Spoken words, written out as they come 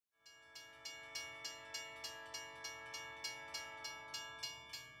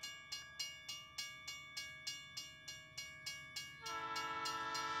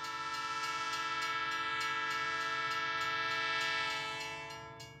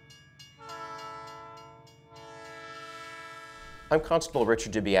I'm Constable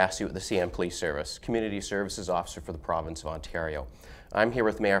Richard DiBiase with the CN Police Service, Community Services Officer for the Province of Ontario. I'm here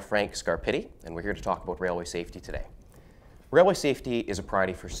with Mayor Frank Scarpitti, and we're here to talk about railway safety today. Railway safety is a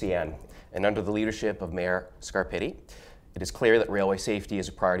priority for CN, and under the leadership of Mayor Scarpitti, it is clear that railway safety is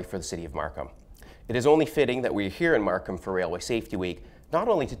a priority for the City of Markham. It is only fitting that we're here in Markham for Railway Safety Week, not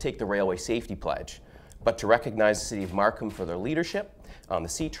only to take the Railway Safety Pledge, but to recognize the City of Markham for their leadership on the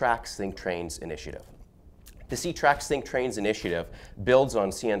C-Tracks Think Trains initiative. The C-Tracks Think Trains initiative builds on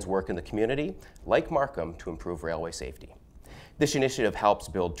CN's work in the community, like Markham, to improve railway safety. This initiative helps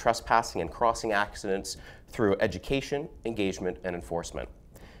build trespassing and crossing accidents through education, engagement, and enforcement.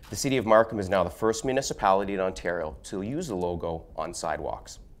 The City of Markham is now the first municipality in Ontario to use the logo on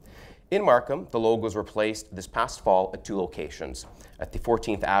sidewalks. In Markham, the logos were placed this past fall at two locations, at the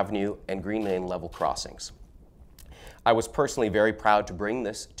 14th Avenue and Green Lane level crossings. I was personally very proud to bring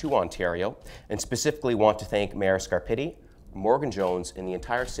this to Ontario and specifically want to thank Mayor Scarpitti, Morgan Jones, and the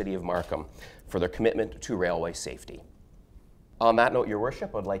entire City of Markham for their commitment to railway safety. On that note, Your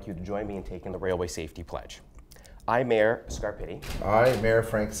Worship, I'd like you to join me in taking the Railway Safety Pledge. I, Mayor Scarpitti. I, Mayor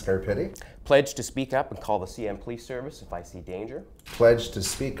Frank Scarpitti. Pledge to speak up and call the CN Police Service if I see danger. Pledge to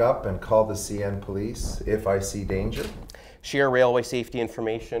speak up and call the CN Police if I see danger. Share railway safety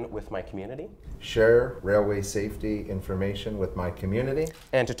information with my community. Share railway safety information with my community.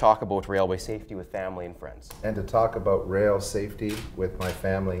 And to talk about railway safety with family and friends. And to talk about rail safety with my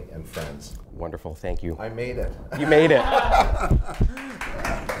family and friends. Wonderful, thank you. I made it. You made it.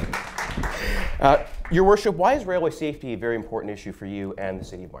 Your Worship, why is railway safety a very important issue for you and the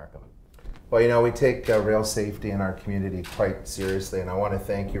City of Markham? Well, you know, we take rail safety in our community quite seriously, and I want to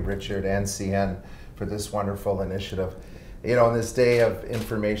thank you, Richard, and CN for this wonderful initiative. You know, in this day of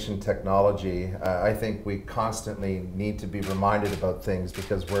information technology, I think we constantly need to be reminded about things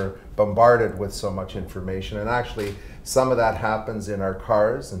because we're bombarded with so much information. And actually, some of that happens in our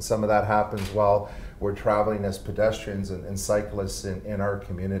cars, and some of that happens while we're traveling as pedestrians and cyclists in our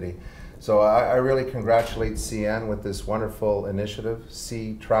community. So I really congratulate CN with this wonderful initiative,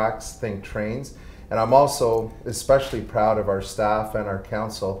 C-Tracks Think Trains. And I'm also especially proud of our staff and our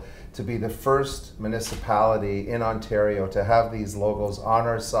council to be the first municipality in Ontario to have these logos on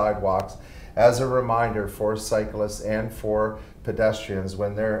our sidewalks as a reminder for cyclists and for pedestrians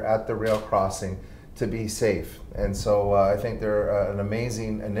when they're at the rail crossing to be safe. And so I think they're an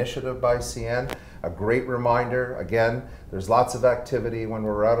amazing initiative by CN, a great reminder. Again, there's lots of activity when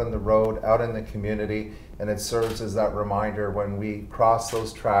we're out on the road, out in the community, and it serves as that reminder when we cross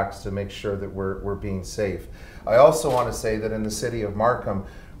those tracks to make sure that we're being safe. I also want to say that in the City of Markham,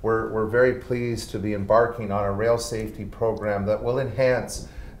 we're very pleased to be embarking on a rail safety program that will enhance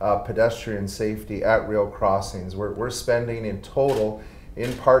pedestrian safety at rail crossings. We're spending in total,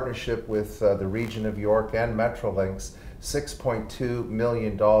 in partnership with the Region of York and Metrolinx, $6.2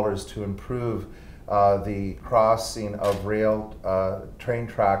 million to improve the crossing of rail train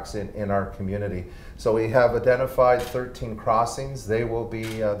tracks in our community. So we have identified 13 crossings. They will be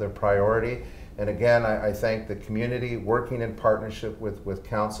the priority. And again, I thank the community working in partnership with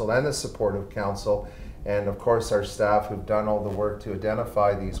council and the support of council, and of course our staff who've done all the work to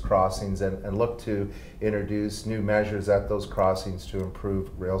identify these crossings and look to introduce new measures at those crossings to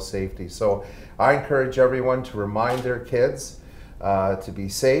improve rail safety. So I encourage everyone to remind their kids to be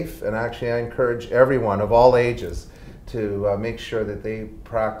safe, and actually I encourage everyone of all ages to make sure that they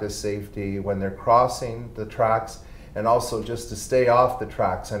practice safety when they're crossing the tracks, and also just to stay off the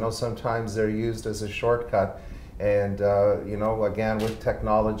tracks. I know sometimes they're used as a shortcut, and you know, again, with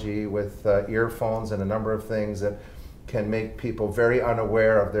technology, with earphones and a number of things that can make people very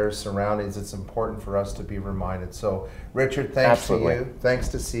unaware of their surroundings, it's important for us to be reminded. So Richard, thanks Absolutely. to you, thanks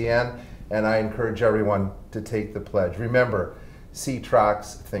to CN, and I encourage everyone to take the pledge. Remember,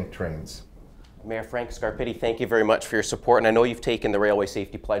 C-Tracks Think Trains. Mayor Frank Scarpitti, thank you very much for your support, and I know you've taken the Railway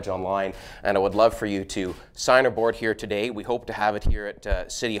Safety Pledge online, and I would love for you to sign our board here today. We hope to have it here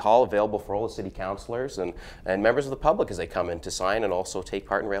at City Hall, available for all the city councillors and members of the public as they come in to sign and also take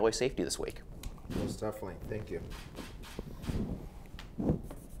part in railway safety this week. Most definitely, thank you.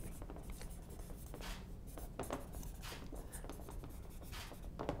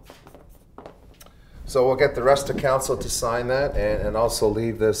 So we'll get the rest of council to sign that and also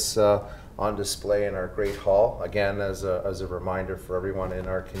leave this on display in our great hall, again, as a reminder for everyone in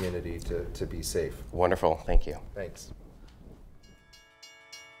our community to be safe. Wonderful, thank you. Thanks.